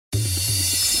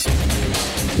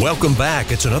Welcome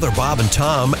back. It's another Bob and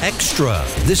Tom Extra.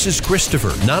 This is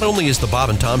Christopher. Not only is the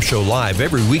Bob and Tom Show live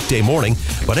every weekday morning,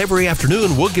 but every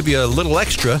afternoon we'll give you a little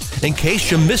extra in case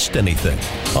you missed anything.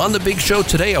 On the big show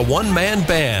today, a one-man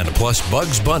band plus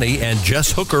Bugs Bunny and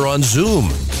Jess Hooker on Zoom.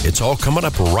 It's all coming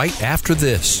up right after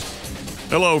this.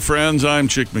 Hello, friends. I'm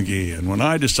Chick McGee, and when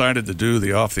I decided to do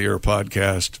the Off the Air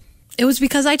podcast, it was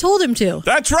because I told him to.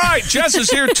 That's right. Jess is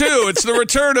here, too. It's the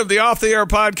return of the Off the Air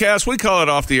podcast. We call it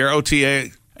Off the Air, OTA.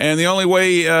 And the only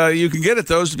way you can get it,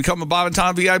 though, is to become a Bob and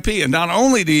Tom VIP. And not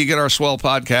only do you get our swell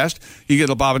podcast, you get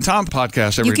a Bob and Tom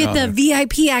podcast every day. You get the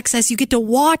VIP access. You get to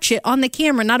watch it on the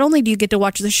camera. Not only do you get to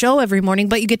watch the show every morning,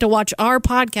 but you get to watch our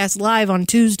podcast live on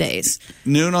Tuesdays.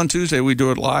 Noon on Tuesday, we do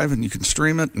it live, and you can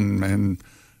stream it and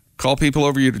call people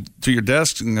over to your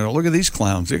desks and go, look at these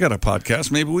clowns. They got a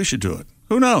podcast. Maybe we should do it.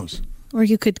 Who knows? Or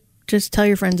you could just tell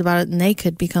your friends about it, and they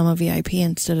could become a VIP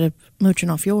instead of mooching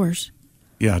off yours.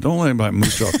 Yeah, don't let anybody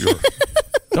mooch off your...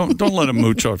 don't let them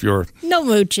mooch off your... No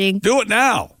mooching. Do it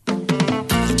now.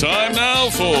 Time now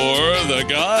for the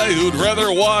guy who'd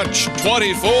rather watch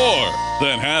 24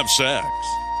 than have sex.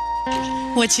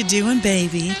 What you doing,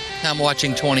 baby? I'm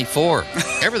watching 24.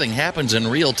 Everything happens in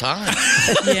real time.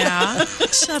 Yeah?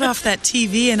 Shut off that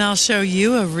TV and I'll show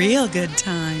you a real good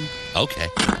time. Okay.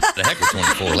 The heck is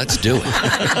 24. Let's do it.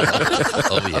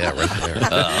 Oh, yeah, right there.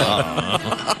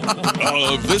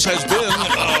 This has been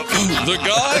the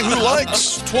guy who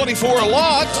likes 24 a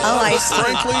lot. Oh, I see.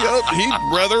 Frankly, he'd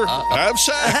rather have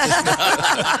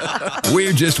sex.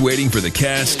 We're just waiting for the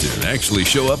cast to actually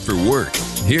show up for work.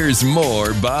 Here's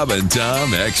more Bob and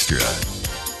Tom Extra.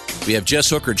 We have Jess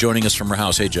Hooker joining us from her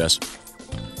house. Hey, Jess.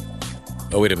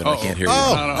 Oh, wait a minute. I can't hear you.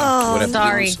 Oh,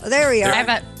 sorry. There we are.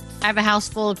 I have a house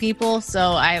full of people,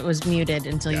 so I was muted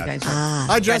until you guys were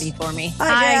ready for me.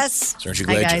 Hi, Jess. So aren't you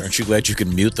glad you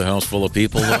can mute the house full of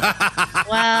people, though?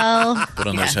 Well, put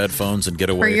on those headphones and get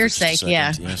away. For your sake,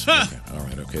 yeah. Yes? Okay. All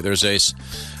right, okay. There's Ace.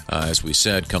 As we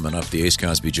said, coming up, the Ace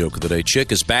Cosby joke of the day.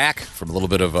 Chick is back from a little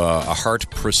bit of a heart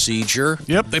procedure.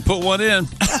 Yep, they put one in.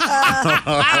 We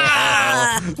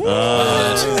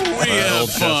have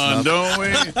fun, don't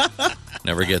we?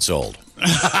 Never gets old.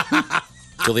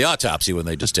 Till the autopsy when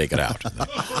they just take it out.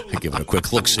 Give it a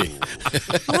quick look-see.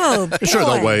 Oh, boy. Sure,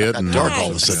 they'll weigh it. And dark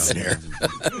all of a sudden here.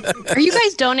 Are you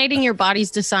guys donating your bodies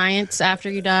to science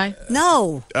after you die?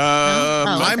 No.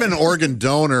 I'm an organ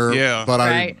donor, but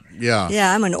right.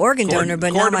 Yeah, I'm an organ donor,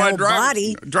 but not my whole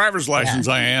body. Driver's license,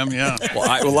 I am, yeah. Well,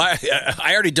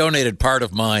 I already donated part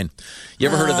of mine. You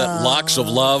ever heard of that Locks of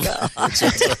Love?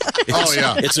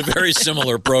 It's a very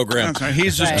similar program.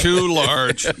 He's just too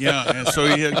large. Yeah, and so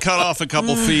you cut off a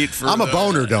couple feet for... I'm a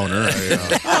boner donor.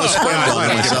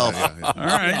 myself. All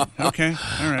right, okay,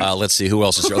 all right. Let's see, who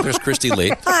else is there? Oh, there's Christy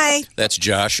Lee. Hi. That's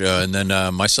Josh. And then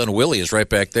my son Willie is right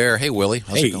back there. Hey, Willie.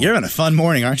 How's it going? You're having a fun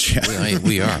morning, aren't you?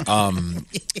 We are.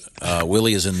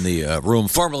 Willie is in the room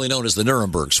formerly known as the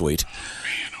Nuremberg Suite.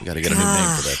 We got to get a new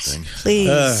name for that thing.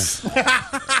 Please.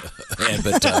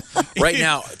 But right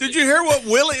now... Did you hear what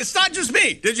Willie... It's not just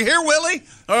me. Did you hear Willie?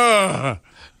 The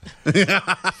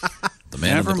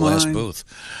man in the glass booth.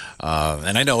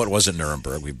 And I know it wasn't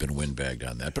Nuremberg. We've been windbagged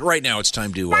on that. But right now it's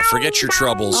time to forget your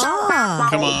troubles.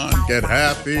 Come on. Get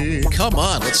happy. Come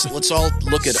on. Let's all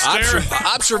look at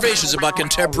observations about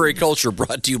contemporary culture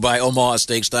brought to you by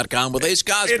OmahaSteaks.com with Ace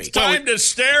Cosby. It's time to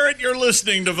stare at your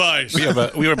listening device. We have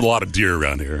a lot of deer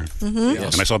around here. Mm-hmm.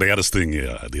 Yes. And I saw they had this thing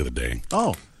the other day.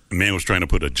 Oh. A man was trying to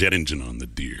put a jet engine on the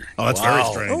deer. Oh, that's very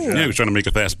strange. Yeah, he was trying to make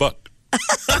a fast buck.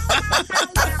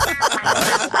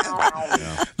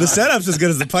 The setup's as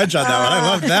good as the punch on that one. I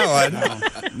love that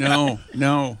one.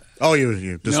 No. Oh,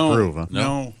 you disapprove, huh?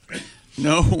 No.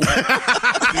 You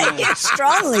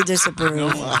strongly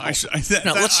disapprove. I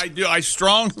do. I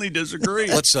strongly disagree.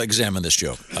 Let's examine this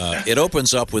joke. It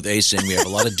opens up with Ace saying we have a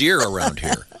lot of deer around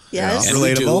here. Yes. And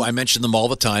we do. I mention them all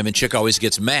the time, and Chick always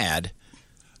gets mad.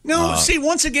 No, see,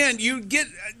 once again, you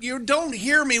don't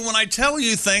hear me when I tell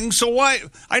you things, so why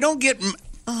I don't get...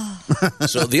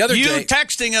 So the other you day...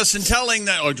 texting us and telling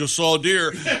that, I just saw a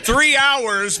deer 3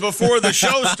 hours before the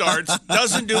show starts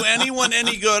doesn't do anyone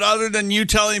any good other than you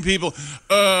telling people,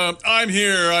 I'm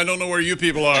here, I don't know where you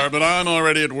people are, but I'm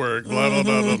already at work, blah, blah,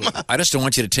 blah, blah, blah. I just don't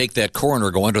want you to take that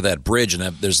corner, go under that bridge, and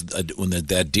when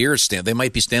that deer stand, they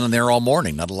might be standing there all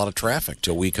morning, not a lot of traffic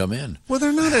till we come in. Well,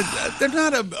 they're not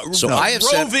a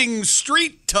roving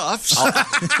street toughs.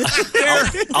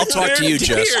 I'll talk to you,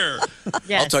 Jess.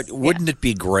 Yes. Wouldn't it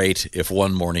be great if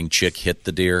one morning Chick hit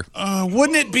the deer?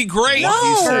 Wouldn't it be great?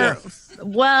 No.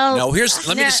 Well, no.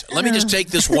 Let me just take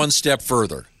this one step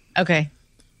further. Okay.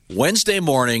 Wednesday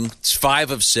morning, it's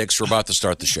 5 of 6. We're about to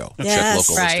start the show. Yes. Check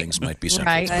local Right. listings might be something.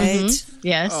 Right.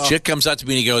 Yes. Chick comes out to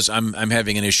me and he goes, I'm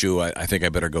having an issue. I think I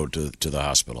better go to the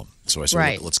hospital. So I said,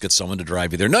 Right. let's get someone to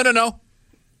drive you there. No.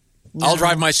 I'll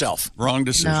drive myself. Wrong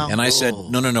decision. No. And I said,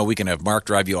 no, we can have Mark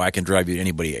drive you. I can drive you.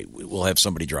 Anybody. We'll have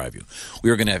somebody drive you. We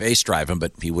were going to have Ace drive him,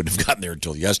 but he wouldn't have gotten there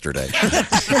until yesterday.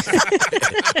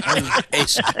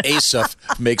 Ace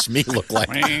makes me look like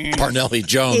Parnelli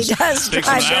Jones. He does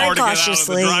drive very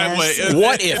cautiously. Yes.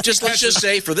 What if, let's just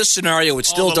say, for this scenario, it's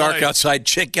still dark outside,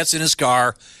 Chick gets in his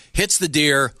car, hits the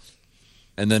deer,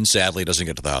 and then sadly doesn't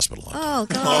get to the hospital. Oh,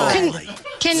 God.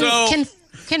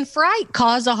 Can fright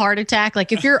cause a heart attack?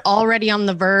 Like if you're already on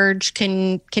the verge,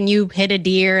 can you hit a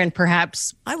deer and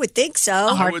perhaps I would think so.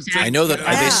 a heart attack? I know that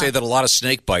they say that a lot of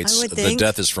snake bites, I would the think.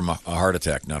 death is from a heart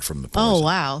attack, not from the poison. Oh,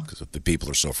 wow. Because the people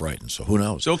are so frightened. So who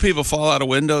knows? So people fall out of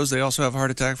windows. They also have a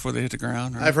heart attack before they hit the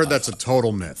ground. I've heard that's a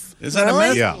total myth. Is that a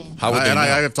myth? Yeah. How would they and know?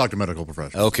 I have talked to medical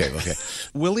professionals. Okay.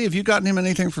 Willie, have you gotten him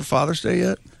anything for Father's Day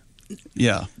yet?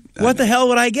 Yeah. What the hell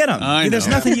would I get him? I There's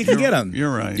know. nothing you can get him. You're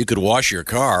right. You could wash your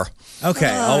car. Okay,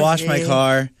 I'll wash my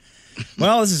car.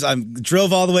 Well, I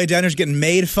drove all the way down here, getting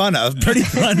made fun of. Pretty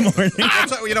fun morning.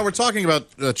 We're talking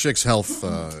about Chick's health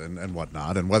and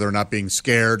whatnot, and whether or not being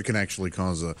scared can actually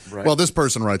cause a. Right. Well, this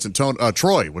person writes, and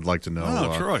Troy would like to know.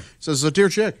 Oh, Troy says, "Dear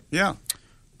Chick, yeah,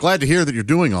 glad to hear that you're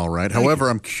doing all right. However,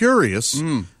 I'm curious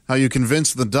how you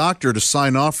convinced the doctor to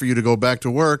sign off for you to go back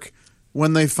to work."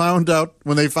 When they found out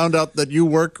that you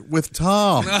work with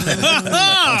Tom.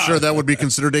 I'm sure that would be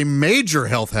considered a major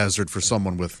health hazard for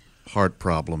someone with heart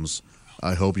problems.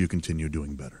 I hope you continue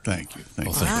doing better. Thank you. Thank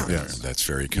you. Yes. That's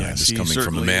very kind. Yes, This is he coming from a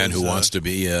certainly man who is, wants to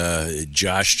be.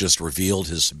 Josh just revealed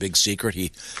his big secret.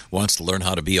 He wants to learn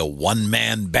how to be a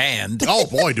one-man band. Oh,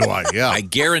 boy, do I. Yeah. I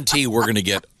guarantee we're going to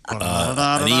get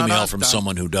an email from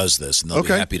someone who does this, and they'll be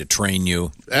happy to train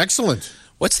you. Excellent.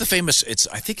 What's the famous?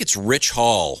 I think it's Rich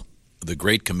Hall, the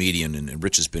great comedian, and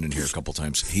Rich has been in here a couple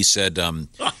times. He said,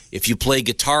 if you play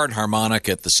guitar and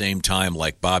harmonica at the same time,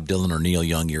 like Bob Dylan or Neil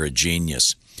Young, you're a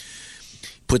genius.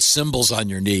 Put cymbals on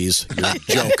your knees. You're a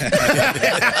joke.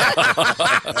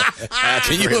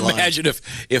 Can you imagine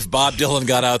if Bob Dylan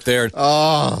got out there?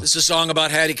 This is a song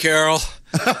about Hattie Carroll.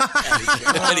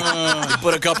 And he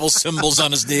put a couple cymbals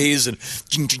on his knees and.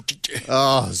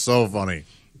 So funny.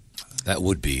 That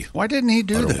would be. Why didn't he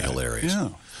do that? Hilarious. Yeah.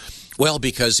 Well,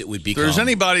 because it would be. If there's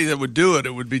anybody that would do it,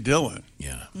 it would be Dylan.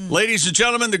 Yeah. Ladies and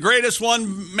gentlemen, the greatest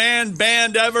one-man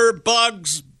band ever,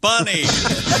 Bugs Bunny.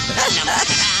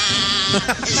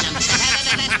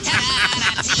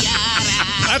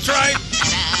 That's right.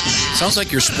 Sounds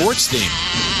like your sports theme.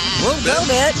 A little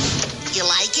bit. You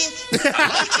like it?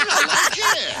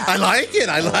 I like it.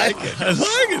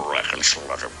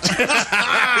 He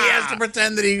has to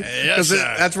pretend that because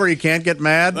that's where you can't get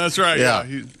mad. That's right. Yeah.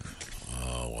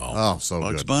 Wow. So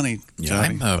Bugs good. Bunny. Yeah,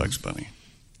 Johnny, Bugs Bunny.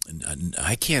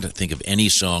 I can't think of any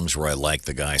songs where I like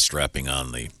the guy strapping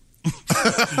on the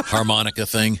harmonica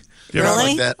thing. You ever Really?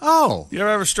 like that? Oh. You ever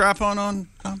have a strap-on on,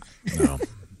 Tom? No.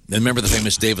 Then remember the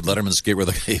famous David Letterman skit where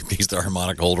he's the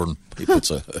harmonica holder and he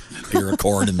puts a ear of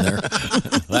corn in there?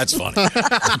 That's funny.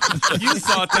 You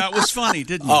thought that was funny,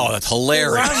 didn't you? Oh, that's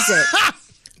hilarious. Loves it.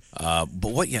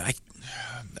 But what? Yeah,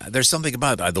 there's something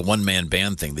about the one-man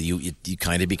band thing that you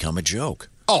kind of become a joke.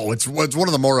 Oh, it's one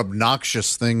of the more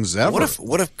obnoxious things ever.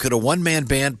 What if could a one-man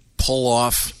band pull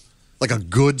off like a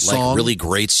good song, like really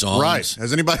great songs? Right?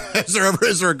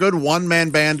 Is there a good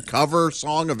one-man band cover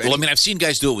song of? Well, I mean, I've seen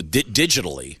guys do it with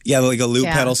digitally. Yeah, like a loop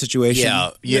pedal situation.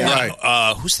 Yeah.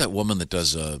 Right. Who's that woman that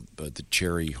does the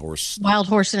cherry horse? Wild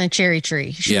Horse in a Cherry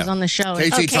Tree. She was on the show.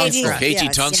 Katie Tunstall. Katie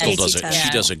Tunstall does it. Tunstall. She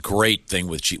does a great thing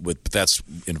with that's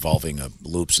involving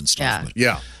loops and stuff.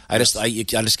 Yeah. I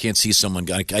just can't see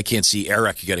someone. I can't see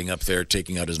Eric getting up there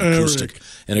taking out his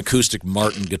acoustic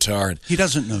Martin guitar. He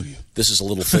doesn't know you. This is a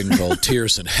little thing called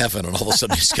Tears in Heaven, and all of a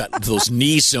sudden he's got those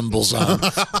knee cymbals on.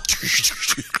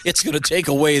 It's going to take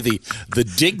away the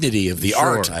dignity of the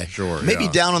art. Sure. Maybe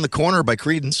Down on the Corner by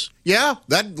Creedence. Yeah,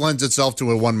 that lends itself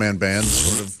to a one-man band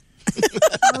sort of.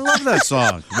 I love that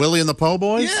song. Willie and the Po'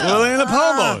 Boys? Yeah. Willie and the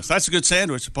Po' Boys. That's a good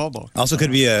sandwich, a Po' Boy. Also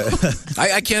could be a...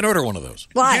 I can't order one of those.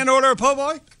 Why? You can't order a Po'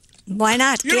 Boy? Why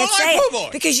not? You Can't don't like say po' it. boy.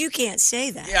 Because you can't say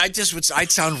that. Yeah,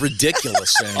 I'd sound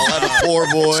ridiculous saying I'll have a poor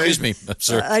boy. Excuse me,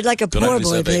 sir. I'd like a Could I poor please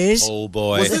boy, have a please. po'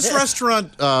 boy. Was this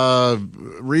restaurant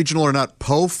regional or not?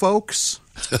 Po Folks?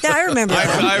 Yeah, I remember.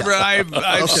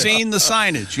 I've seen the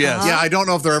signage. Yes. Yeah, I don't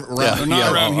know if they're around. They're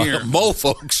not around here. Mo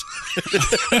folks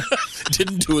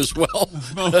didn't do as well.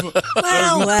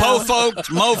 Po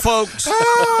folks, Mo folks.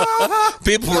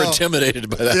 People were intimidated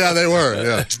by that. Yeah, they were.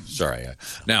 Yeah. Sorry.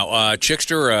 Now,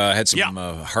 Chickster had some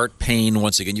heart pain.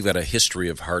 Once again, you've got a history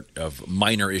of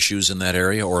minor issues in that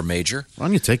area or major. Why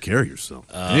don't you take care of yourself?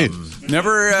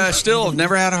 Never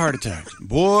had a heart attack.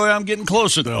 Boy, I'm getting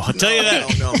closer though. I'll tell you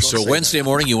that. So Wednesday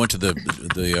morning, you went to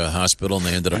the hospital, and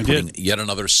they ended up putting yet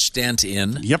another stent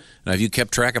in. Yep. Now, have you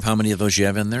kept track of how many of those you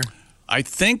have in there? I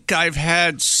think I've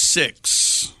had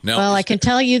 6. No. Well, I can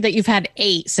tell you that you've had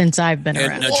 8 since I've been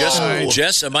around.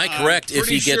 Jess, am I correct? If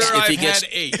he gets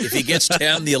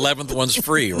 10, the 11th one's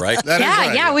free, right?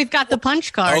 Yeah, we've got the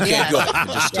punch card. Okay, good.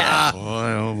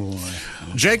 Boy.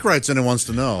 Jake writes in and wants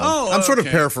to know. I'm sort of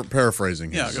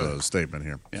paraphrasing his statement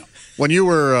here. Yeah. When you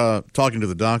were talking to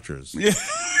the doctors,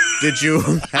 did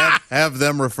you have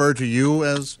them refer to you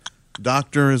as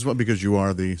doctor as well? Because you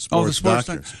are the sports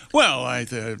doctor. Well,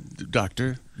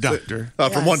 doctor.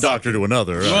 From one doctor to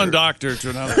another. One doctor to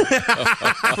another.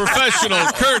 Professional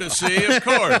courtesy, of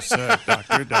course.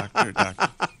 Doctor.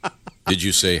 Did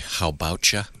you say, how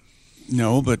about ya?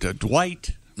 No, but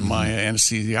Dwight, my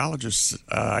anesthesiologist,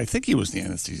 I think he was the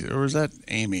anesthesiologist. Or was that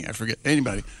Amy? I forget.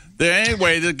 Anybody.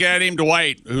 Anyway, the guy named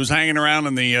Dwight, who's hanging around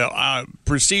in the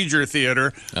procedure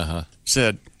theater,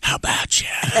 said, how about you?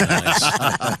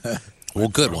 Well,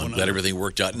 good one. Glad everything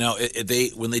worked out. Now,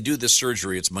 when they do this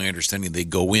surgery, it's my understanding they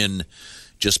go in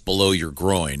just below your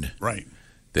groin. Right.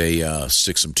 They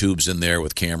stick some tubes in there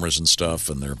with cameras and stuff,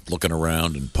 and they're looking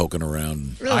around and poking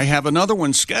around. Really? I have another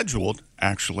one scheduled,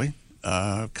 actually,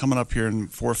 coming up here in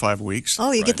 4 or 5 weeks.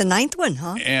 Oh, you get the 9th one,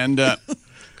 huh? And I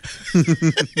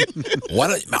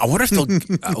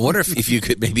wonder if you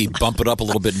could maybe bump it up a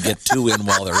little bit and get 2 in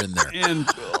while they're in there. And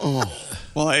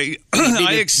well, I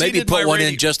exceeded maybe put my one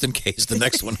in just in case the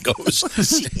next one goes.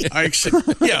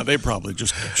 Yeah, they probably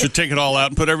just should take it all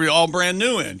out and put all brand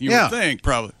new in. You would think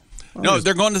probably. No,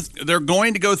 they're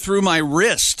going to go through my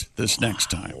wrist this next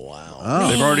time. Wow.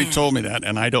 They've already told me that,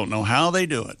 and I don't know how they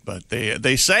do it, but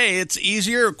they say it's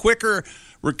easier, quicker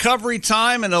recovery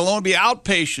time, and it'll only be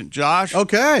outpatient, Josh.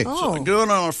 Okay. So I do it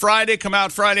on a Friday, come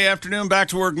out Friday afternoon, back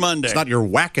to work Monday. It's not your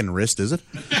whacking wrist, is it?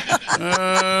 Do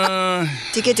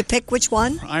you get to pick which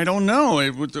one? I don't know.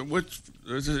 I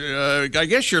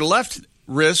guess your left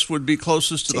wrist would be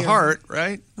closest to the heart,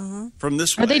 right? From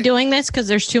this way. Are they doing this because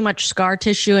there's too much scar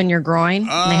tissue in your groin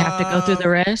and they have to go through the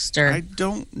wrist? Or I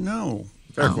don't know.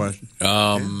 Fair question. They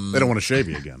don't want to shave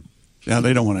you again. Yeah,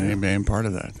 they don't want to be part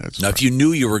of that. That's now, if you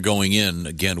knew you were going in,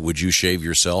 again, would you shave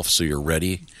yourself so you're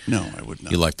ready? No, I would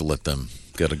not. You like to let them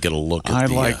get a look at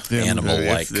the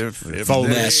animal-like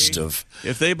nest of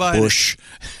bush.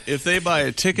 If they buy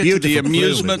a ticket to the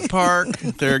amusement park,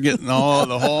 they're getting all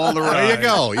the ride. There you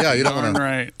go. Yeah, you don't want to.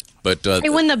 Right. But hey,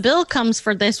 when the bill comes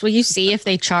for this, will you see if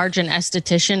they charge an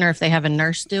esthetician or if they have a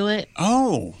nurse do it?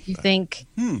 Oh. You think?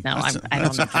 No, I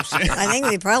don't know. I think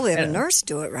they probably have a nurse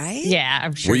do it, right? Yeah,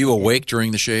 I'm sure. Were you awake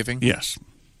during the shaving? Yes.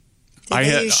 Did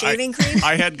they use shaving cream?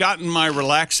 I had gotten my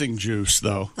relaxing juice,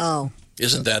 though. Oh.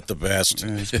 Isn't that the best?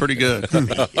 It's pretty good.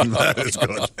 That is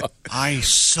good. I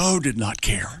so did not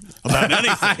care about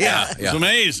anything. Yeah. It's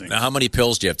amazing. Now, how many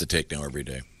pills do you have to take now every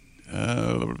day?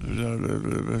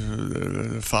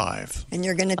 5. And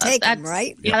you're going to take them,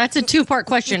 right? Yeah, that's a 2-part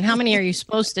question. How many are you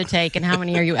supposed to take, and how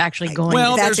many are you actually going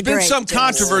Well, to? there's been some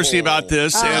controversy about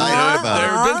this, and there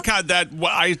have been that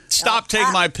I stopped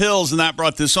taking my pills, and that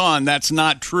brought this on. That's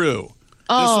not true. This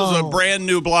was a brand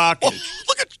new blockage.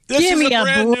 This is a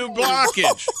brand new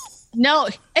blockage. No,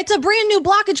 it's a brand new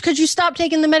blockage because you stopped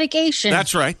taking the medication.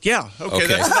 That's right. Yeah. Okay,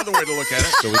 that's another way to look at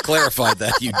it. So we clarified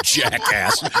that, you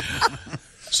jackass.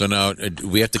 So now,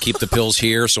 we have to keep the pills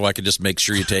here so I can just make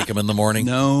sure you take them in the morning?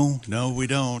 No, we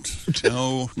don't.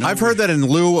 No. I've heard that in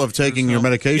lieu of taking your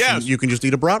medication, you can just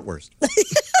eat a bratwurst.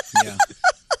 Yeah.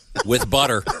 With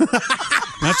butter.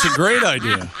 That's a great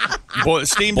idea.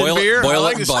 Steamed in beer? Boil I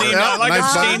like it in it butter. steamed, I like it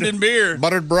steamed in beer.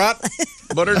 Buttered brat?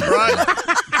 Buttered brat.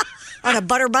 On a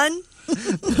butter bun?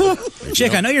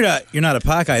 Chick, I know you're not a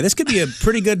pot guy. This could be a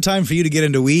pretty good time for you to get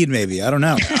into weed, maybe. I don't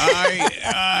know.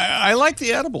 I like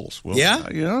the edibles. Well, yeah?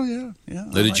 Yeah.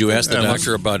 Did you ask the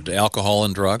doctor about alcohol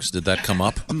and drugs? Did that come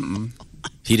up?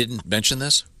 He didn't mention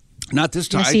this? Not this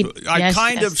time. I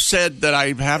kind of said that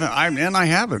I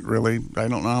haven't really. I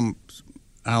don't know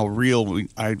how real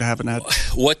I haven't had.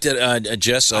 What did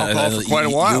Jess? Alcohol for quite a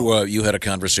while. You had a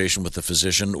conversation with the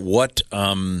physician. What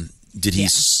did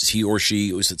he or she?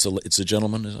 It's a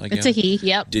gentleman, I guess. It's a he.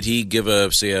 Yep. Did he give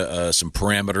some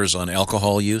parameters on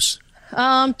alcohol use?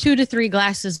 2 to 3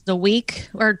 glasses a week,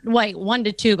 or wait, 1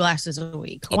 to 2 glasses a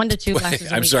week. 1 to 2 glasses a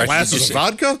week. I'm sorry. Glasses of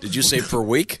vodka? Did you say per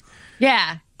week?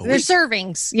 Yeah, they're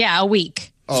servings. Yeah, a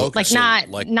week. Oh, okay. Like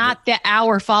So, not the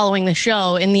hour following the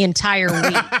show in the entire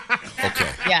week. Okay.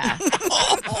 Yeah.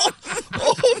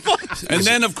 And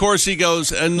then, of course, he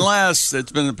goes, unless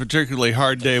it's been a particularly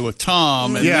hard day with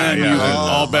Tom, and then you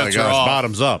all bets are off.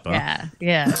 Bottoms up. Huh?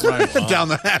 Yeah. Right. Down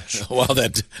the hatch. Well,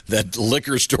 that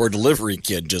liquor store delivery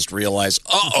kid just realized,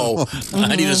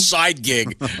 I need a side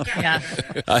gig. Yeah.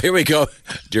 Here we go.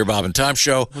 Dear Bob and Tom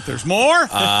Show. But there's more?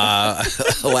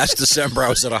 Last December, I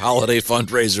was at a holiday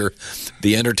fundraiser.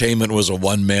 The entertainment was a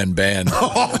one-man band.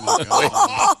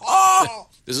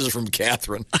 This is from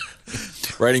Catherine,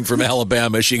 writing from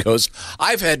Alabama. She goes,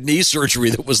 I've had knee surgery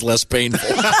that was less painful.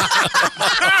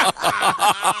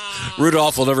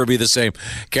 Rudolph will never be the same.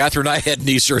 Catherine, I had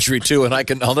knee surgery too, and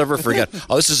I'll never forget.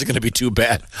 This isn't going to be too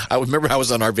bad. I remember I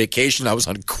was on our vacation. I was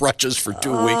on crutches for 2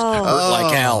 weeks. Hurt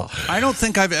like hell. I don't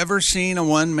think I've ever seen a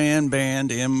one-man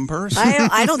band in person.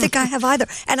 I don't think I have either.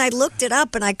 And I looked it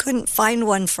up, and I couldn't find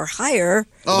one for hire.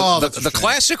 The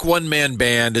classic one-man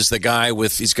band is the guy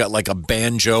he's got like a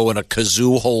banjo and a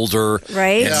kazoo holder,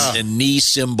 right? And knee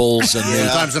cymbals, and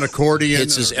sometimes an accordion.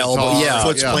 Hits his elbow. Yeah,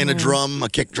 foot's playing a drum, a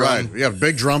kick drum. Right. You have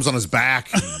big drums on his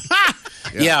back.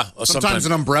 Yeah. Sometimes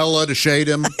an umbrella to shade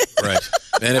him. Right.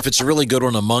 And if it's a really good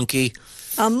one, a monkey.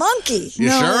 A monkey? You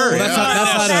sure?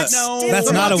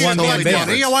 That's not a one-man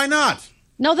band. Yeah, why not?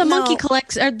 No, the monkey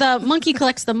collects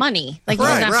the money. Like he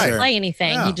doesn't have to play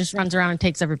anything. Yeah. He just runs around and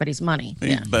takes everybody's money.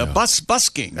 Yeah.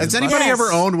 Busking. Has anybody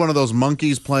ever owned one of those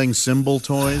monkeys playing cymbal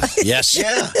toys? Yes.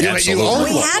 Yeah. Absolutely. You owned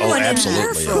We had one in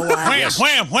here for a while.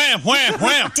 Wham, wham, wham, wham,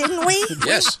 wham. Didn't we?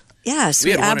 Yes. Yes, We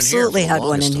we had one in here absolutely for the had one in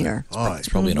longest time. here. It's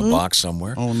probably in a box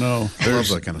somewhere. Oh, no. I love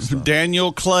that kind of stuff.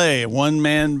 Daniel Clay,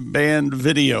 one-man band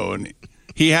video, and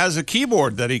he has a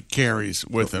keyboard that he carries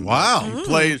with him. Wow.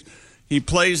 He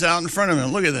plays out in front of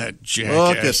him. Look at that jackass.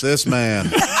 Look at this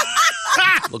man.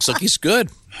 Looks like he's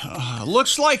good.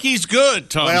 Looks like he's good,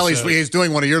 Tom. Well, says. he's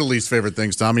doing one of your least favorite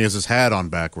things, Tom. He has his hat on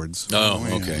backwards. Oh,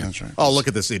 okay. Yeah, that's right. Oh, look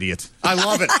at this idiot. I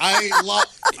love it.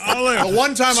 The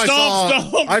one time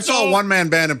Stop. I saw a one-man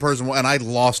band in person, and I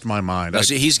lost my mind. Now,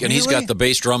 see, he's got the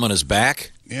bass drum on his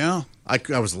back. Yeah.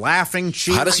 I was laughing,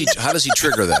 cheering. How does he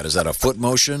trigger that? Is that a foot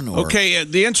motion? Or? Okay,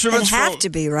 the instruments It'd have to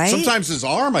be, right? Sometimes his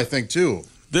arm, I think, too.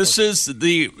 This is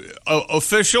the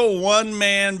official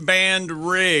one-man band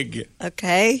rig.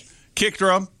 Okay. Kick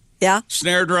drum. Yeah.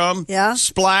 Snare drum. Yeah.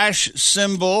 Splash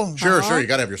cymbal. Sure. You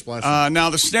got to have your splash. Now,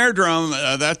 the snare drum,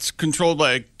 that's controlled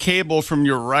by a cable from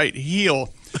your right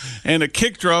heel. And a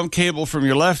kick drum, cable from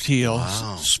your left heel.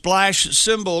 Wow. Splash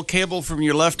cymbal, cable from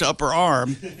your left upper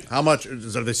arm. How much? Are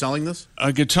they selling this?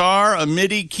 A guitar, a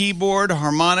MIDI keyboard,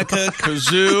 harmonica,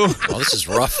 kazoo. Oh, this is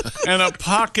rough. And a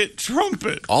pocket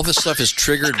trumpet. All this stuff is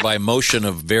triggered by motion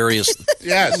of various...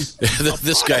 Yes.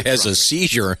 This guy has a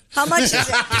seizure. How much is it?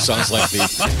 Sounds like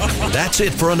the... That's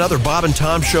it for another Bob and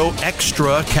Tom Show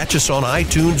Extra. Catch us on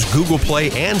iTunes, Google Play,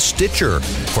 and Stitcher.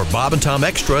 For Bob and Tom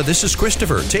Extra, this is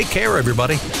Christopher. Take care,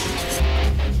 everybody.